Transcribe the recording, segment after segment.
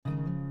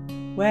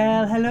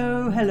Well,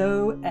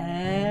 hello,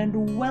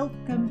 and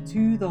welcome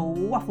to the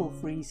Waffle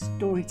Free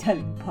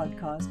Storytelling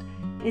Podcast.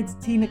 It's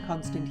Tina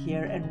Constant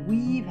here, and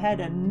we've had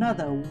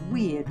another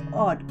weird,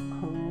 odd,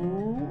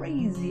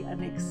 crazy,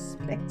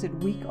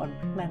 unexpected week on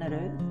planet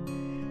Earth.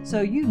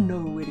 So you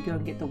know where to go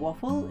and get the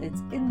waffle.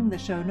 It's in the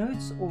show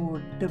notes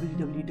or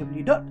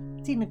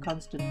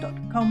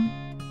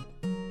www.tinaconstant.com.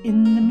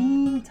 In the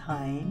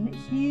meantime,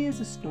 here's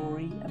a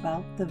story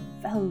about the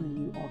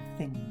value of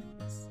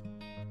things.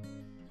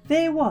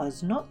 There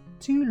was, not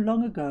too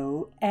long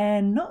ago,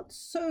 and not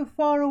so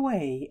far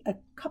away, a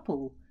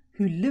couple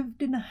who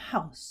lived in a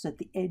house at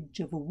the edge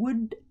of a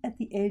wood at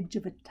the edge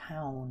of a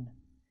town.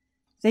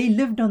 They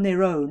lived on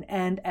their own,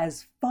 and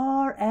as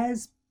far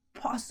as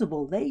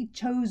possible, they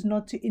chose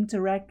not to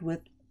interact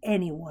with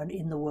anyone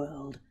in the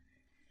world.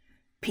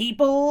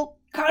 "People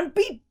can't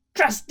be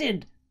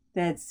trusted,"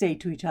 they'd say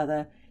to each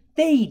other.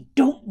 "They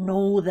don't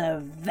know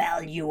the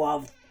value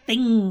of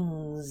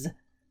things."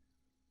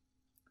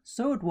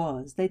 So it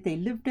was that they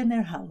lived in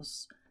their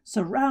house,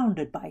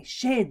 surrounded by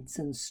sheds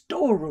and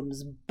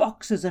storerooms,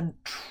 boxes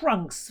and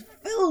trunks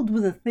filled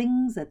with the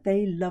things that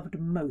they loved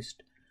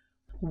most.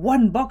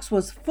 One box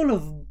was full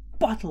of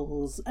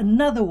bottles,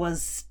 another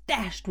was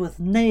stashed with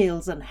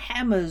nails and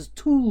hammers,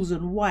 tools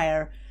and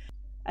wire.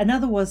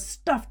 Another was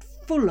stuffed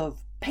full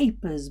of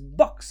papers,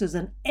 boxes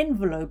and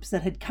envelopes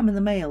that had come in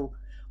the mail.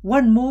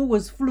 One more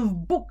was full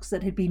of books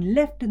that had been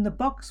left in the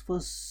box for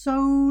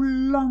so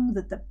long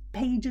that the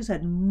pages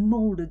had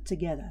moulded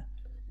together.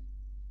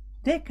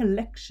 Their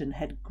collection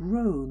had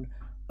grown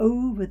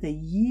over the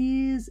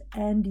years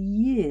and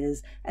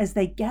years as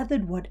they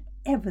gathered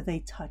whatever they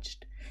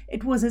touched.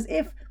 It was as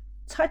if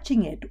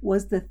touching it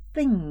was the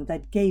thing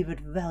that gave it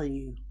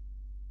value.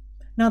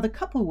 Now the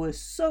couple were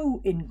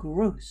so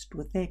engrossed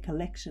with their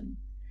collection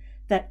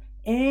that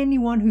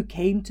anyone who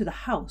came to the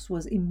house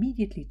was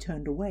immediately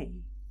turned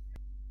away.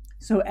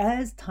 So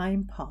as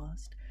time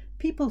passed,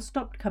 people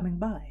stopped coming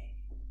by,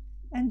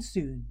 and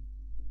soon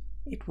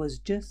it was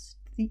just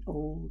the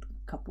old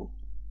couple.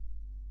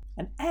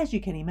 And as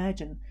you can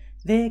imagine,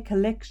 their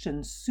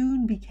collection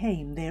soon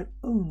became their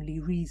only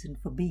reason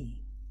for being.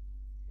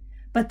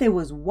 But there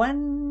was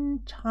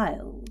one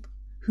child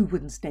who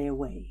wouldn't stay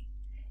away.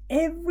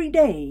 Every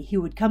day he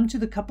would come to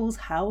the couple's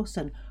house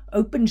and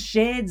open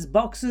sheds,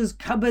 boxes,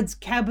 cupboards,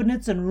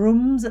 cabinets, and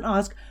rooms and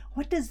ask,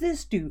 "What does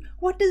this do?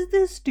 What does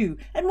this do?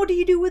 And what do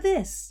you do with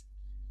this?"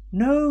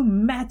 No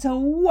matter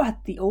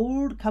what the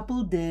old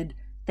couple did,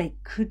 they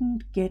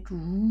couldn't get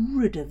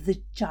rid of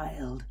the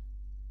child.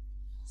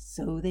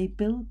 So they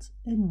built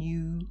a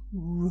new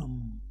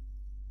room.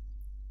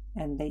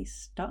 And they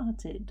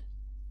started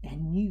a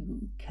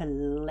new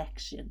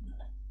collection.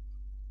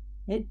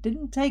 It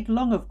didn't take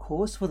long, of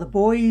course, for the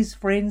boy's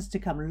friends to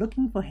come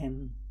looking for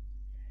him.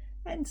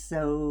 And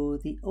so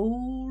the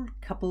old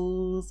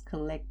couple's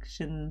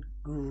collection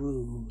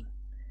grew.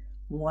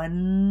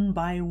 One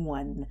by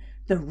one,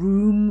 the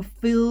room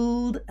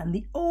filled, and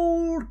the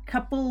old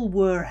couple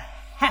were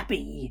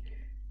happy.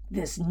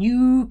 This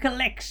new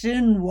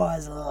collection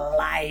was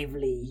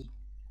lively.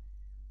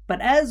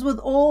 But as with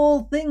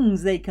all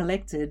things they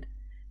collected,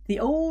 the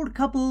old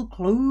couple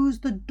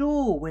closed the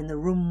door when the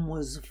room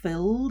was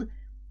filled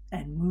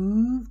and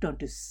moved on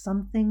to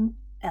something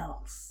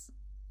else.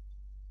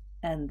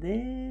 And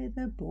there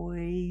the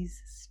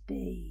boys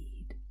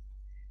stayed.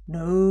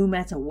 No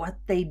matter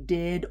what they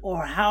did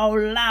or how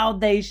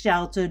loud they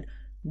shouted,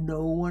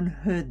 no one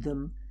heard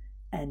them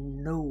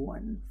and no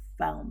one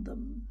found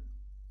them.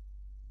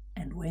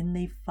 And when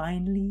they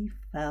finally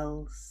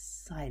fell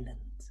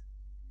silent,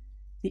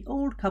 the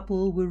old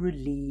couple were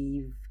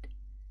relieved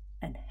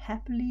and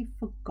happily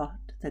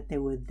forgot that they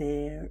were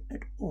there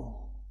at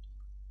all.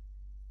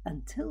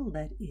 Until,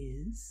 that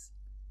is,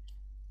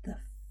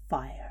 the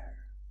fire.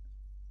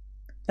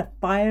 The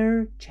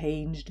fire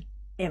changed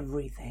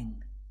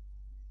everything.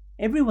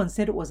 Everyone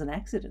said it was an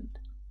accident.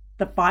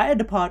 The fire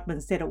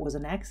department said it was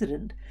an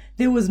accident.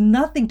 There was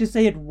nothing to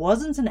say it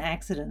wasn't an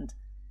accident.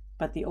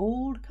 But the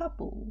old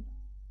couple,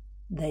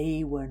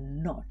 they were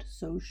not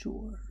so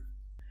sure.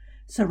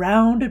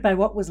 Surrounded by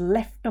what was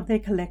left of their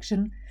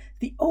collection,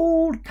 the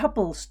old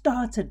couple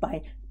started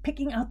by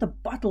picking out the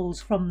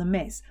bottles from the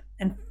mess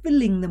and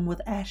filling them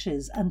with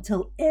ashes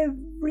until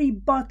every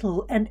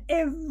bottle and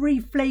every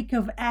flake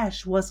of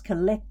ash was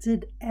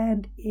collected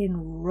and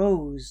in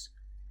rows.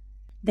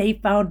 They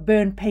found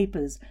burned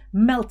papers,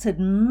 melted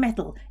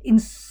metal,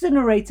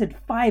 incinerated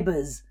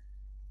fibers,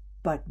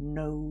 but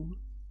no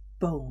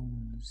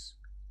bones.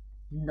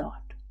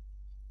 Not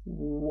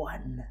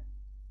one.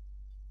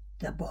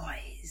 "The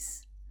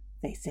boys,"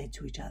 they said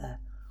to each other.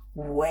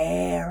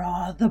 "Where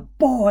are the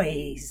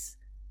boys?"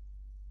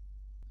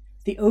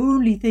 The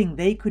only thing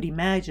they could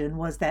imagine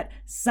was that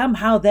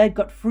somehow they'd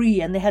got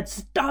free and they had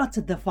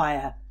started the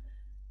fire.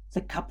 The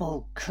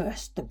couple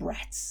cursed the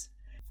brats.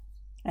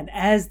 And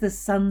as the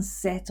sun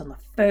set on the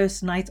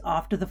first night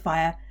after the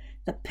fire,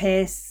 the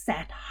pair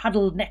sat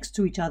huddled next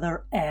to each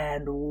other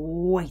and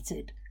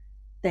waited.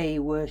 They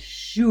were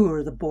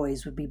sure the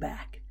boys would be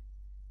back.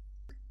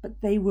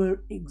 But they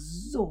were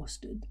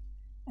exhausted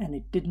and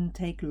it didn't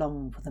take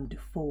long for them to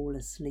fall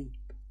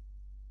asleep.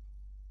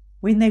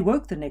 When they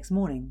woke the next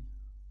morning,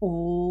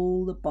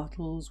 all the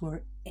bottles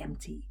were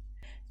empty.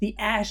 The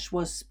ash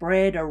was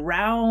spread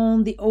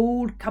around the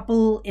old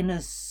couple in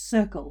a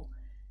circle,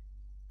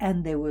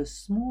 and there were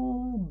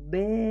small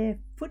bare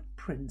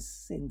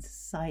footprints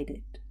inside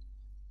it.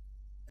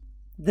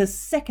 The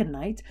second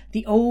night,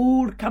 the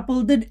old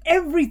couple did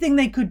everything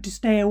they could to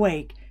stay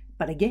awake,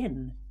 but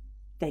again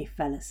they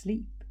fell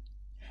asleep.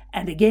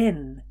 And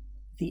again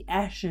the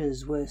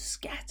ashes were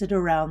scattered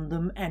around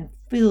them and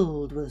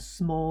filled with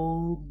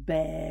small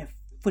bare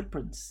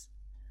footprints.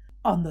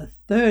 On the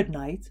third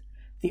night,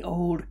 the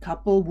old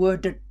couple were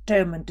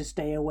determined to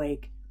stay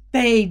awake.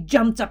 They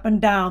jumped up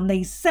and down,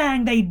 they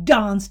sang, they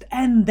danced,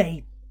 and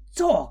they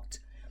talked.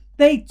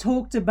 They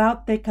talked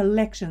about their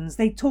collections,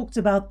 they talked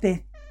about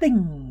their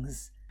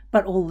things.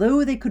 But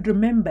although they could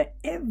remember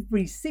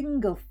every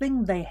single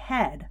thing they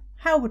had,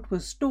 how it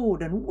was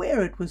stored and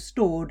where it was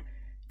stored,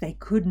 they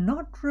could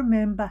not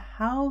remember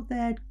how they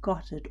had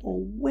got it or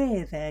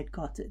where they had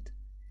got it.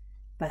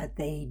 But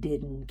they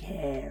didn't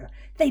care.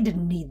 They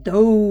didn't need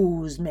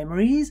those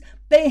memories.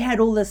 They had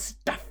all the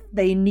stuff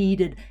they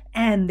needed,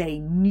 and they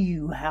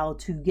knew how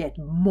to get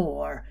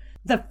more.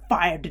 The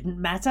fire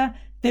didn't matter.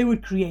 They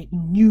would create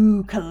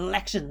new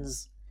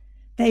collections.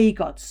 They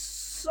got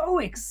so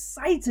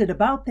excited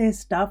about their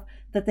stuff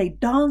that they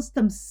danced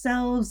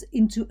themselves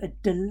into a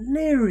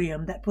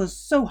delirium that was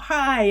so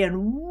high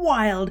and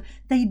wild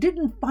they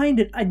didn't find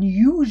it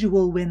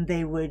unusual when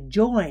they were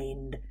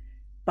joined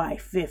by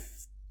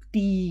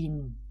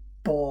 15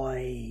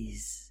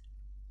 boys.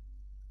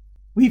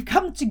 "We've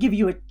come to give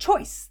you a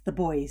choice," the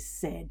boys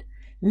said.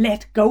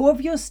 "Let go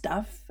of your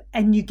stuff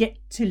and you get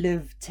to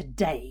live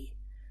today.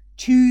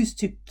 Choose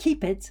to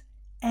keep it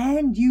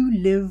and you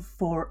live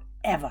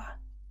forever."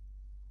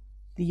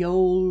 The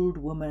old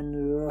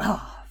woman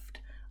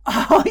laughed.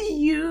 "Are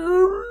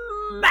you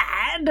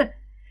mad?"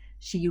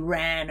 She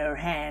ran her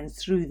hands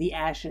through the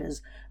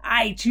ashes.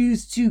 "I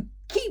choose to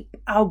keep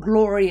our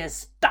glorious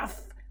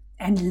stuff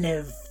and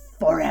live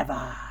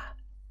forever."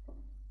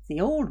 The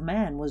old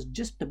man was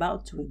just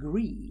about to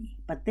agree,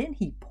 but then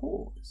he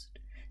paused.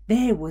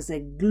 There was a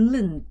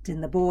glint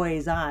in the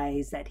boy's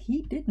eyes that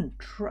he didn't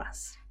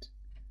trust.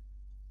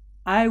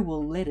 "I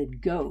will let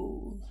it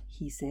go,"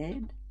 he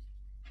said,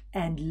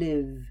 "and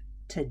live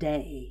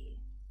today."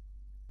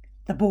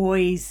 The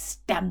boys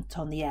stamped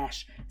on the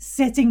ash,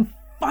 setting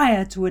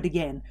fire to it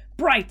again.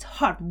 Bright,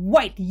 hot,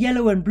 white,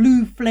 yellow, and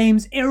blue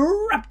flames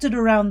erupted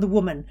around the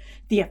woman.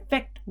 The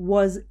effect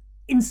was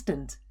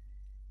instant.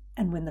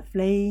 And when the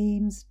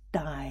flames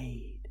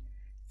died,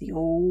 the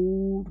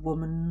old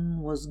woman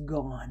was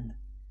gone.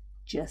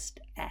 Just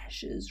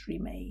ashes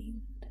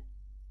remained.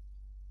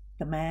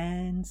 The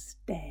man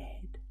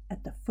stared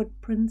at the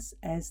footprints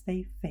as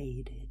they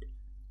faded,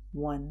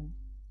 one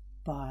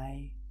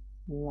by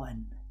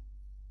one.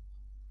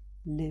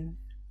 "Live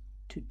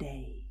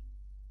today,"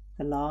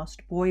 the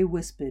last boy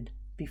whispered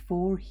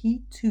before he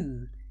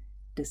too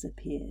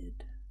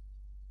disappeared.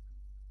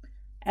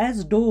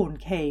 As dawn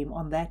came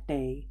on that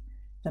day,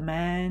 the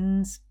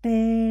man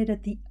stared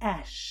at the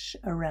ash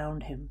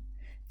around him.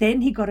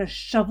 Then he got a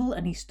shovel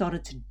and he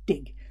started to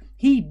dig.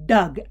 He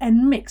dug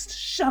and mixed,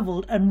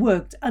 shoveled and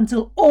worked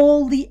until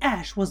all the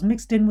ash was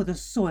mixed in with the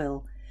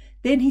soil.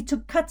 Then he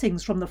took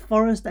cuttings from the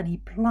forest and he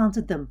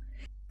planted them.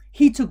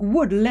 He took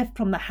wood left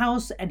from the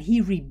house and he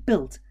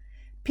rebuilt.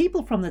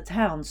 People from the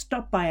town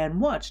stopped by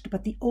and watched,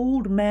 but the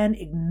old man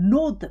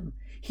ignored them.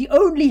 He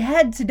only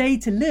had today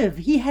to live.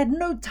 He had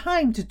no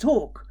time to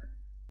talk.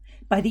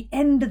 By the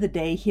end of the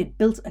day, he had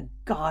built a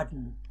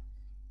garden.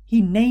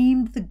 He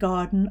named the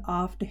garden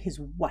after his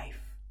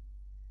wife.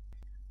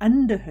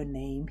 Under her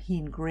name, he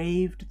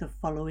engraved the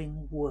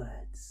following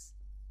words: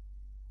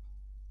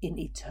 "In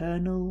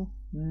eternal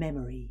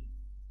memory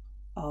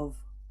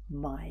of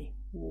my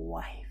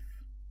wife."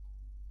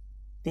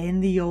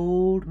 Then the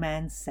old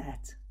man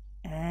sat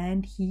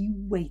and he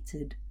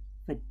waited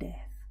for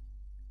death.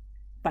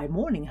 By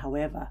morning,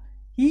 however,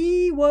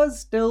 he was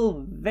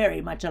still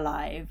very much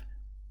alive.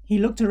 He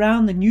looked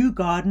around the new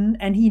garden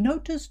and he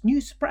noticed new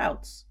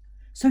sprouts,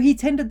 so he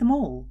tended them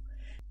all.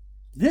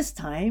 This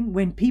time,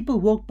 when people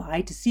walked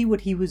by to see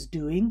what he was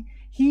doing,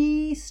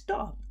 he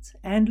stopped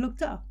and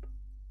looked up.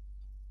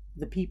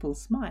 The people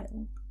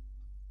smiled.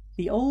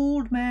 The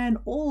old man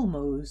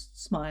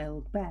almost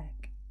smiled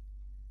back.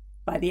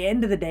 By the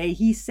end of the day,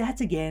 he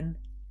sat again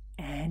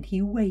and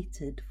he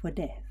waited for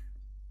death.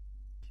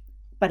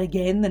 But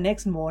again the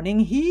next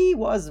morning he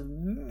was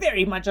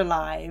very much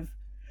alive.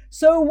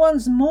 So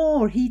once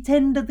more he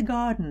tended the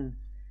garden.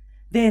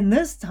 Then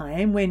this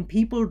time when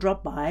people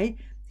dropped by,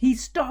 he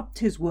stopped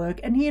his work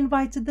and he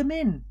invited them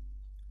in.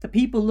 The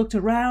people looked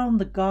around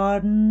the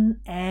garden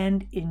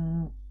and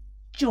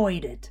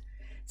enjoyed it.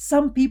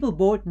 Some people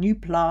bought new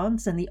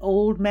plants and the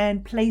old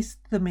man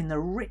placed them in the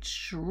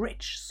rich,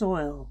 rich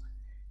soil.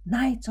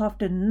 Night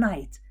after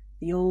night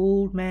the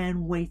old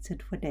man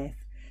waited for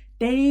death.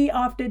 Day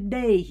after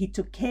day he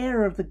took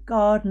care of the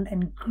garden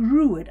and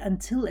grew it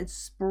until it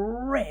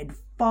spread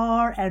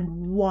far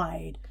and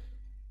wide.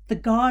 The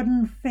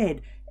garden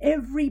fed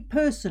every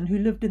person who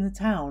lived in the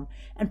town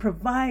and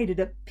provided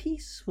a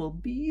peaceful,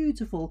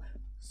 beautiful,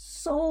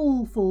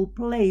 soulful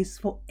place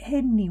for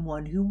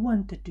anyone who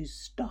wanted to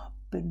stop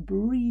and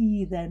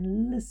breathe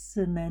and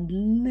listen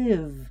and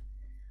live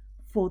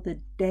for the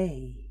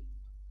day.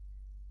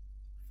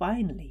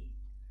 Finally,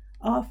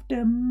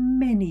 after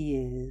many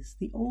years,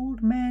 the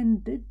old man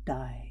did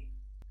die,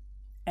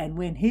 and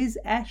when his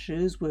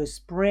ashes were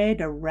spread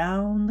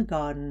around the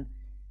garden,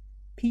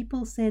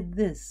 people said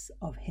this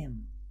of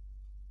him: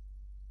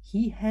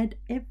 he had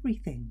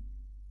everything,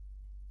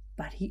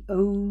 but he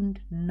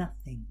owned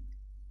nothing.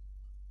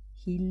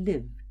 He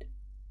lived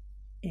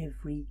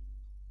every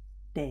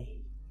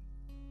day.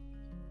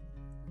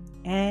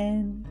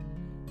 And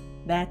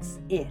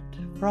that's it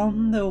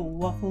from the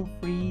Waffle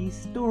Free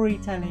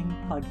Storytelling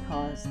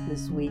Podcast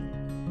this week.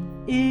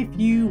 If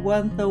you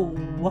want the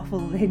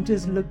waffle, then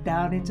just look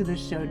down into the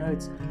show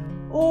notes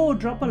or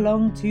drop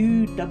along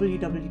to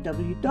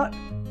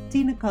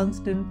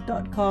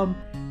www.tinaconstant.com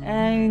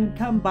and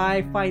come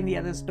by, find the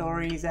other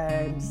stories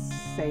and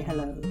say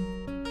hello.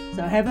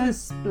 So have a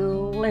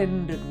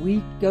splendid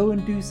week. Go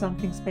and do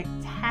something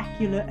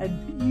spectacular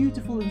and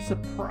beautiful and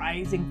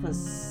surprising for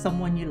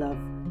someone you love.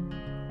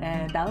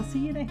 And I'll see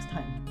you next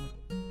time.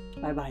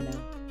 Bye-bye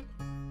now.